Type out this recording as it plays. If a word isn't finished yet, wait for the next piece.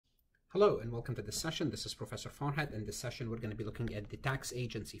Hello and welcome to this session. This is Professor Farhat. In this session, we're going to be looking at the tax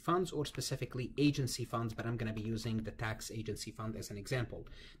agency funds, or specifically agency funds, but I'm going to be using the tax agency fund as an example.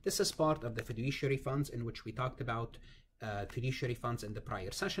 This is part of the fiduciary funds, in which we talked about fiduciary funds in the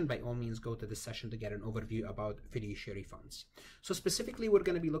prior session. By all means, go to this session to get an overview about fiduciary funds. So specifically, we're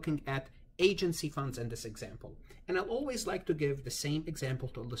going to be looking at agency funds in this example. And I'll always like to give the same example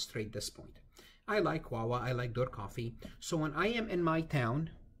to illustrate this point. I like Wawa, I like Door Coffee. So when I am in my town,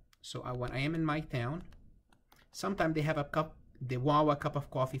 sometimes they have the Wawa cup of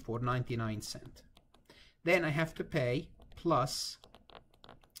coffee for 99 cents. Then I have to pay plus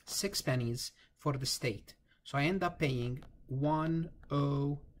 6 pennies for the state. So I end up paying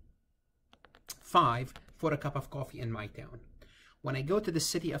 $1.05 for a cup of coffee in my town. When I go to the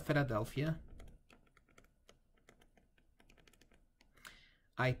city of Philadelphia,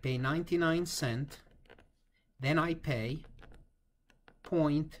 I pay 99 cents. Then I pay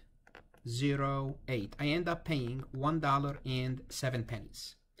 0.08. I end up paying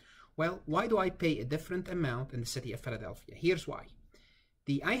 $1.07. Well, why do I pay a different amount in the city of Philadelphia? Here's why.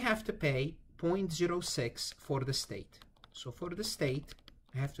 I have to pay 0.06 for the state. So for the state,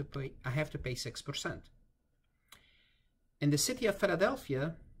 I have to pay 6%. In the city of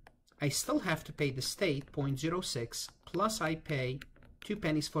Philadelphia, I still have to pay the state 0.06, plus I pay 2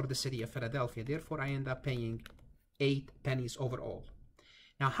 pennies for the city of Philadelphia. Therefore, I end up paying 8 pennies overall.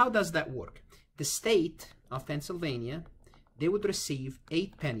 Now, how does that work? The state of Pennsylvania, they would receive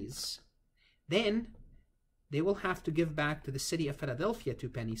 8 pennies. Then they will have to give back to the city of Philadelphia 2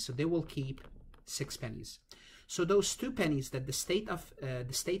 pennies, so they will keep 6 pennies. So those 2 pennies that the state of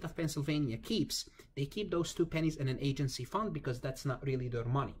Pennsylvania keeps, they keep those 2 pennies in an agency fund because that's not really their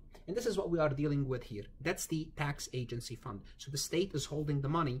money. And this is what we are dealing with here. That's the tax agency fund. So the state is holding the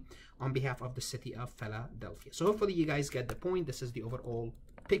money on behalf of the city of Philadelphia. So hopefully you guys get the point. This is the overall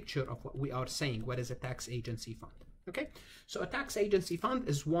picture of what we are saying. What is a tax agency fund? Okay, so a tax agency fund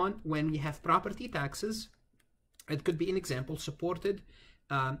is one when you have property taxes. It could be an example supported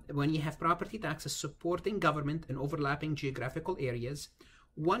when you have property taxes supporting government in overlapping geographical areas.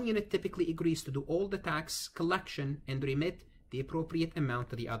 One unit typically agrees to do all the tax collection and remit the appropriate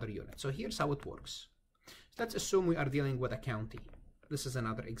amount to the other unit. So here's how it works. So let's assume we are dealing with a county. This is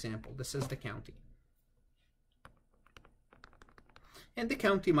another example. This is the county. And the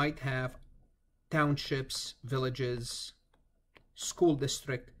county might have townships, villages, school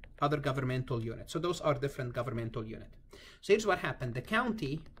district, other governmental units. So those are different governmental units. So here's what happened. The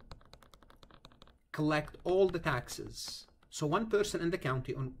county collect all the taxes. So one person in the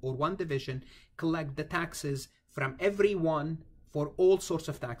county or one division collect the taxes from everyone for all sorts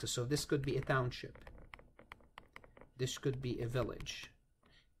of taxes. So this could be a township. This could be a village.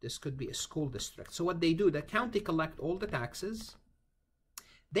 This could be a school district. So what they do, the county collect all the taxes.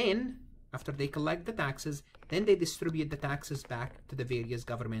 Then, after they collect the taxes, then they distribute the taxes back to the various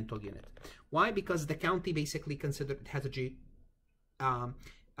governmental units. Why? Because the county basically considered it has a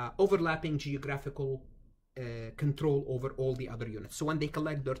overlapping geographical control over all the other units. So when they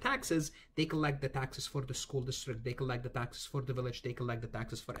collect their taxes, they collect the taxes for the school district, they collect the taxes for the village, they collect the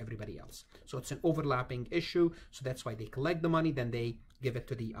taxes for everybody else. So it's an overlapping issue. So that's why they collect the money, then they give it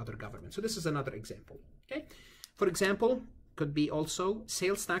to the other government. So this is another example. Okay. For example, could be also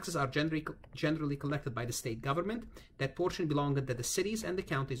sales taxes are generally collected by the state government. That portion belonging to the cities and the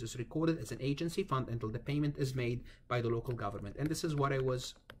counties is recorded as an agency fund until the payment is made by the local government. And this is what I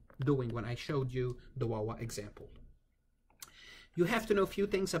was doing when I showed you the Wawa example. You have to know a few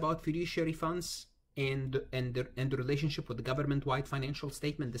things about fiduciary funds and the relationship with the government-wide financial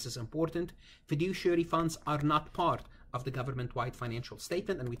statement. This is important. Fiduciary funds are not part of the government-wide financial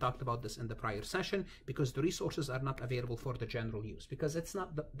statement, and we talked about this in the prior session, because the resources are not available for the general use, because that's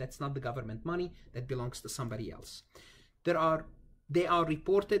not the government money, that belongs to somebody else. They are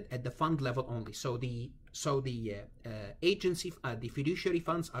reported at the fund level only. So the fiduciary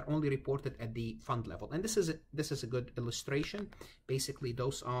funds are only reported at the fund level, and this is a good illustration. Basically,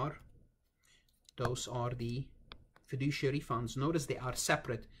 those are the fiduciary funds. Notice they are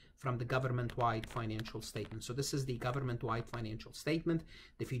separate from the government-wide financial statement. So this is the government-wide financial statement.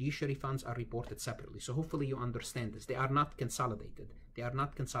 The fiduciary funds are reported separately. So hopefully you understand this. They are not consolidated. They are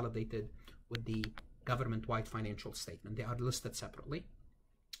not consolidated with the government-wide financial statement. They are listed separately.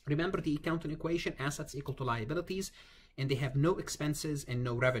 Remember the accounting equation: assets equal to liabilities, and they have no expenses and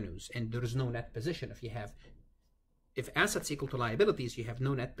no revenues, and there is no net position. If assets equal to liabilities, you have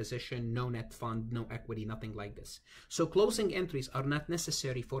no net position, no net fund, no equity, nothing like this. So closing entries are not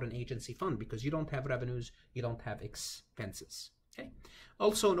necessary for an agency fund because you don't have revenues, you don't have expenses. Okay.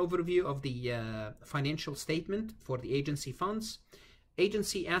 Also, an overview of the financial statement for the agency funds.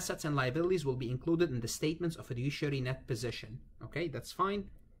 Agency assets and liabilities will be included in the statements of fiduciary net position. Okay, that's fine.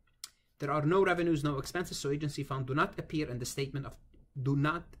 There are no revenues, no expenses, so agency fund do not appear in the statement of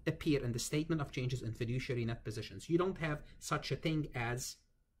changes in fiduciary net positions. You don't have such a thing as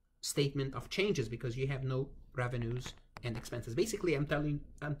statement of changes because you have no revenues and expenses. Basically, I'm telling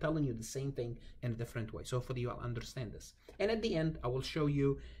you the same thing in a different way. So hopefully you'll understand this. And at the end, I will show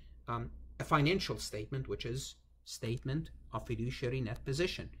you a financial statement, which is statement of fiduciary net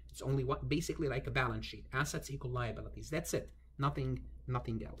position. It's only basically like a balance sheet. Assets equal liabilities. That's it. Nothing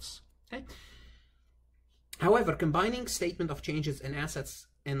else. Okay. However, combining statement of changes in assets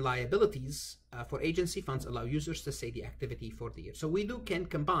and liabilities for agency funds allow users to say the activity for the year. So we can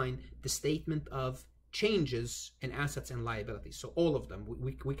combine the statement of changes in assets and liabilities. So all of them,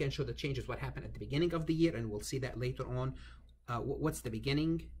 we can show the changes, what happened at the beginning of the year, and we'll see that later on. What's the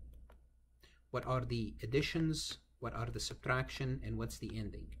beginning? What are the additions? What are the subtraction? And what's the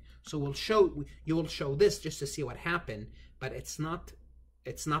ending? So you will show this just to see what happened, but it's not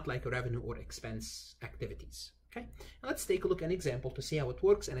like a revenue or expense activities. Okay, now let's take a look at an example to see how it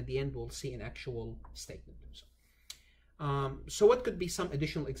works, and at the end we'll see an actual statement. So what could be some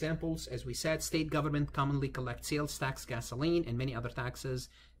additional examples? As we said, state government commonly collect sales tax, gasoline, and many other taxes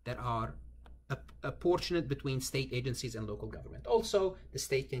that are apportioned between state agencies and local government. Also, the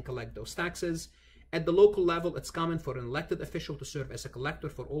state can collect those taxes. At the local level, it's common for an elected official to serve as a collector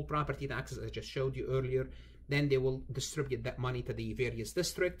for all property taxes, as I just showed you earlier. Then they will distribute that money to the various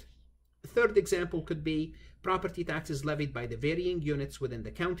districts. The third example could be property taxes levied by the varying units within the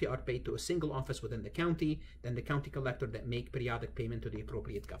county are paid to a single office within the county, then the county collector that make periodic payment to the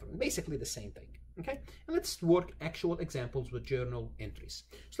appropriate government. Basically the same thing. Okay, and let's work actual examples with journal entries.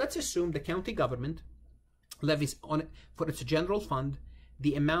 So let's assume the county government levies for its general fund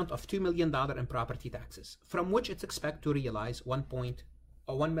the amount of $2 million in property taxes, from which it's expected to realize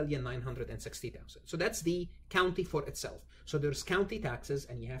 $1,960,000. So that's the county for itself. So there's county taxes,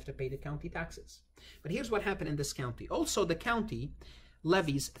 and you have to pay the county taxes. But here's what happened in this county. Also, the county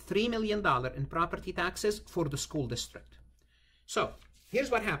levies $3 million in property taxes for the school district. So here's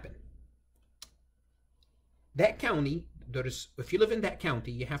what happened. That county, if you live in that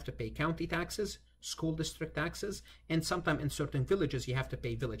county, you have to pay county taxes, school district taxes, and sometimes in certain villages you have to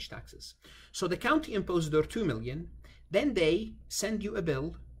pay village taxes. So the county imposed their $2 million. Then they send you a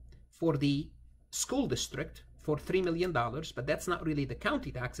bill for the school district for $3 million, but that's not really the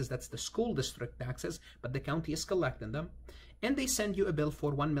county taxes, that's the school district taxes, but the county is collecting them. And they send you a bill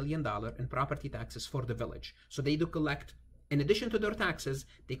for $1 million in property taxes for the village. So they do collect, in addition to their taxes,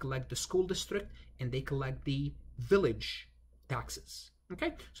 they collect the school district and they collect the village taxes.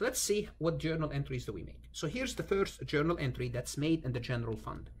 Okay, so let's see what journal entries do we make. So here's the first journal entry that's made in the general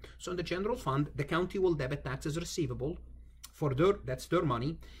fund. So in the general fund, the county will debit taxes receivable for that's their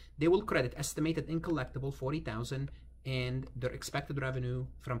money. They will credit estimated uncollectible $40,000 and their expected revenue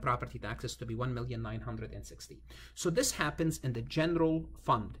from property taxes to be $1,960,000. So this happens in the general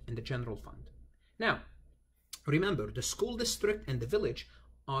fund. Now, remember, the school district and the village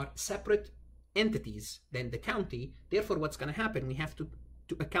are separate entities than the county. Therefore, what's going to happen, we have to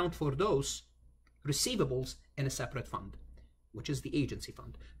account for those receivables in a separate fund, which is the agency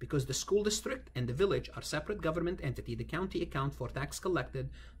fund. Because the school district and the village are separate government entity, the county account for tax collected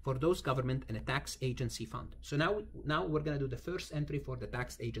for those government in a tax agency fund. So now we're going to do the first entry for the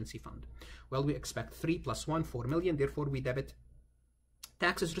tax agency fund. Well, we expect 3 plus 1, 4 million. Therefore, we debit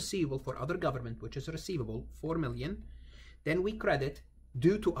taxes receivable for other government, which is receivable, 4 million. Then we credit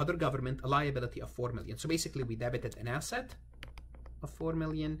due to other government a liability of 4 million. So basically we debited an asset of 4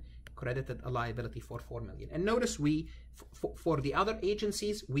 million, credited a liability for 4 million. And notice for the other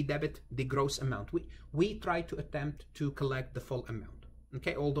agencies, we debit the gross amount. We try to attempt to collect the full amount.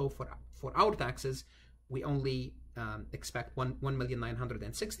 Okay, although for our taxes, we only expect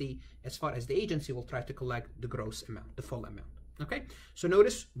 1,960,000. As far as the agency will try to collect the gross amount, the full amount. Okay, so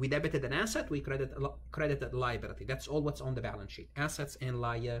notice we debited an asset, we credited a liability. That's all what's on the balance sheet, assets and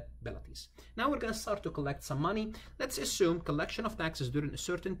liabilities. Now we're going to start to collect some money. Let's assume collection of taxes during a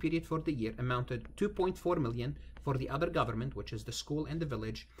certain period for the year amounted 2.4 million for the other government, which is the school and the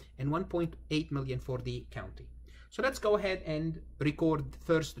village, and 1.8 million for the county. So let's go ahead and record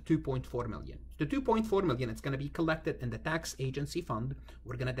first the 2.4 million. The 2.4 million, it's going to be collected in the tax agency fund.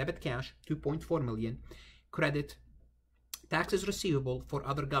 We're going to debit cash, 2.4 million, credit taxes receivable for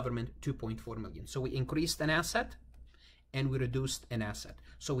other government, 2.4 million. So we increased an asset and we reduced an asset.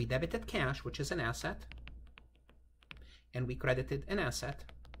 So we debited cash, which is an asset, and we credited an asset.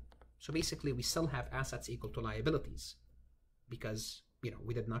 So basically we still have assets equal to liabilities because,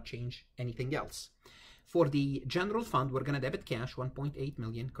 we did not change anything else. For the general fund, we're going to debit cash 1.8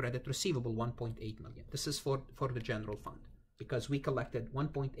 million, credit receivable 1.8 million. This is for the general fund because we collected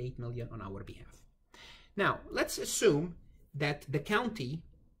 1.8 million on our behalf. Now, let's assume that the county,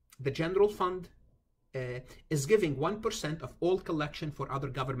 the general fund, is giving 1% of all collection for other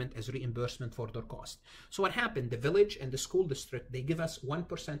government as reimbursement for their cost. So what happened? The village and the school district, they give us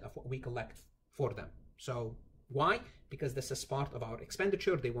 1% of what we collect for them. So why? Because this is part of our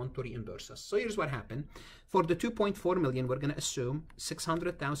expenditure. They want to reimburse us. So here's what happened. For the 2.4 million, we're going to assume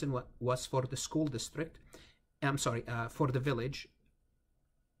 600,000 was for the school district. For the village,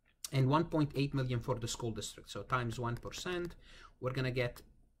 and 1.8 million for the school district. So times 1%, we're going to get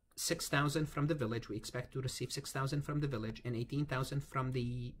 6,000 from the village. We expect to receive 6,000 from the village and 18,000 from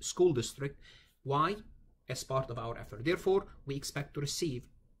the school district. Why? As part of our effort. Therefore, we expect to receive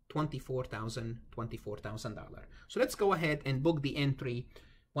 $24,000. So let's go ahead and book the entry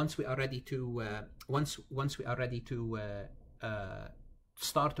once we are ready to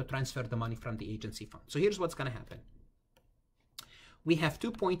start to transfer the money from the agency fund. So here's what's going to happen. We have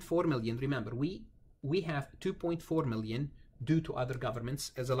 2.4 million. Remember, we have 2.4 million due to other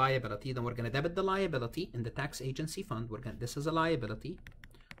governments as a liability. Then we're going to debit the liability in the tax agency fund. This is a liability.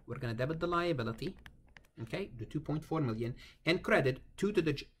 We're going to debit the liability, okay, the 2.4 million, and credit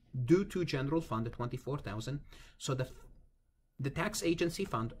due to general fund the 24,000. So the tax agency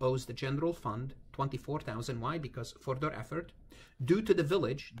fund owes the general fund 24,000. Why? Because for their effort. Due to the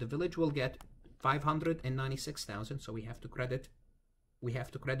village will get 596,000. So we have to credit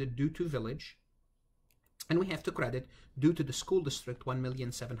due to village, and we have to credit due to the school district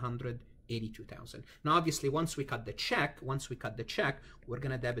 1,782,000. Now, obviously, once we cut the check, we're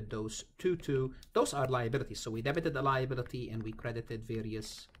going to debit those two. Those are liabilities. So we debited the liability and we credited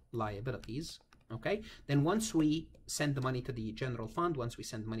various liabilities. Okay. Then once we send the money to the general fund, once we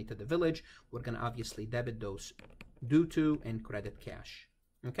send money to the village, we're going to obviously debit those due to and credit cash.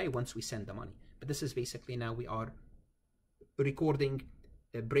 Okay. Once we send the money. But this is basically now we are recording,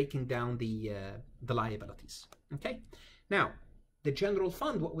 breaking down the liabilities. Okay. Now, the general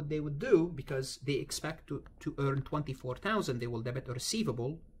fund, what they would do, because they expect to earn 24,000, they will debit a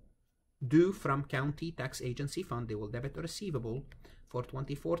receivable due from county tax agency fund. They will debit a receivable for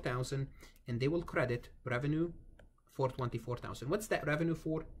 24,000, and they will credit revenue for 24,000. What's that revenue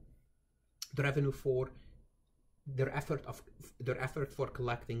for? The revenue for their effort for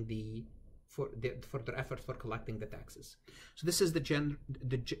collecting the taxes. So this is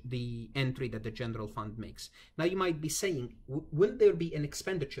the entry that the general fund makes. Now you might be saying, will there be an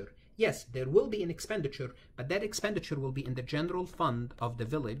expenditure? Yes, there will be an expenditure, but that expenditure will be in the general fund of the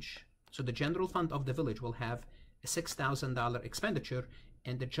village. So the general fund of the village will have a $6,000 expenditure,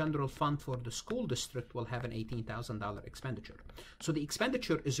 and the general fund for the school district will have an $18,000 expenditure. So the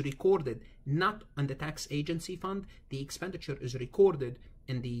expenditure is recorded not on the tax agency fund. The expenditure is recorded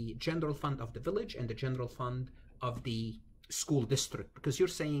in the general fund of the village and the general fund of the school district. Because you're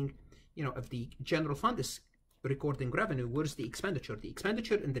saying, you know, if the general fund is recording revenue, where's the expenditure? The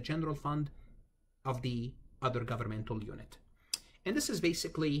expenditure in the general fund of the other governmental unit. And this is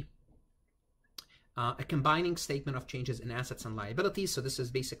basically a combining statement of changes in assets and liabilities. So this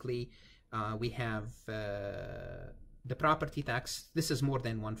is basically, we have the property tax. This is more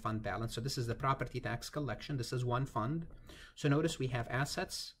than one fund balance. So this is the property tax collection. This is one fund. So notice we have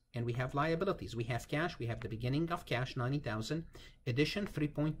assets and we have liabilities. We have cash. We have the beginning of cash, 90,000, addition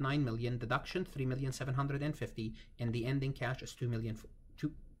 3.9 million, deduction 3,750,000, and the ending cash is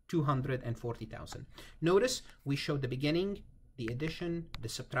 240,000. Notice we showed the beginning, the addition, the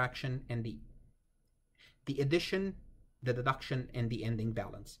subtraction, and the addition, the deduction, and the ending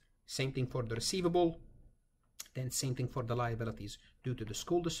balance. Same thing for the receivable, then same thing for the liabilities, due to the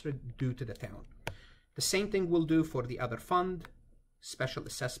school district, due to the town. The same thing we'll do for the other fund, special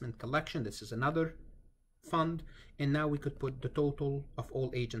assessment collection. This is another fund, and now we could put the total of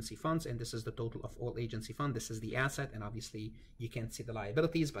all agency funds, and this is the total of all agency fund. This is the asset, and obviously you can't see the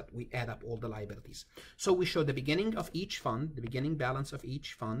liabilities, but we add up all the liabilities. So we show the beginning of each fund, the beginning balance of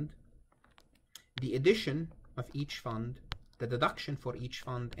each fund, the addition of each fund, the deduction for each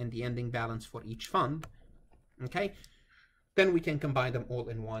fund, and the ending balance for each fund. Okay, then we can combine them all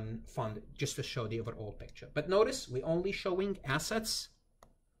in one fund just to show the overall picture. But notice we're only showing assets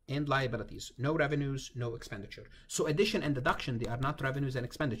and liabilities, no revenues, no expenditure. So addition and deduction, they are not revenues and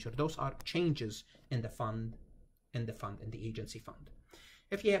expenditure. Those are changes in the fund, in the agency fund.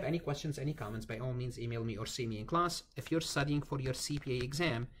 If you have any questions, any comments, by all means email me or see me in class. If you're studying for your CPA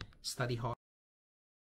exam, study hard.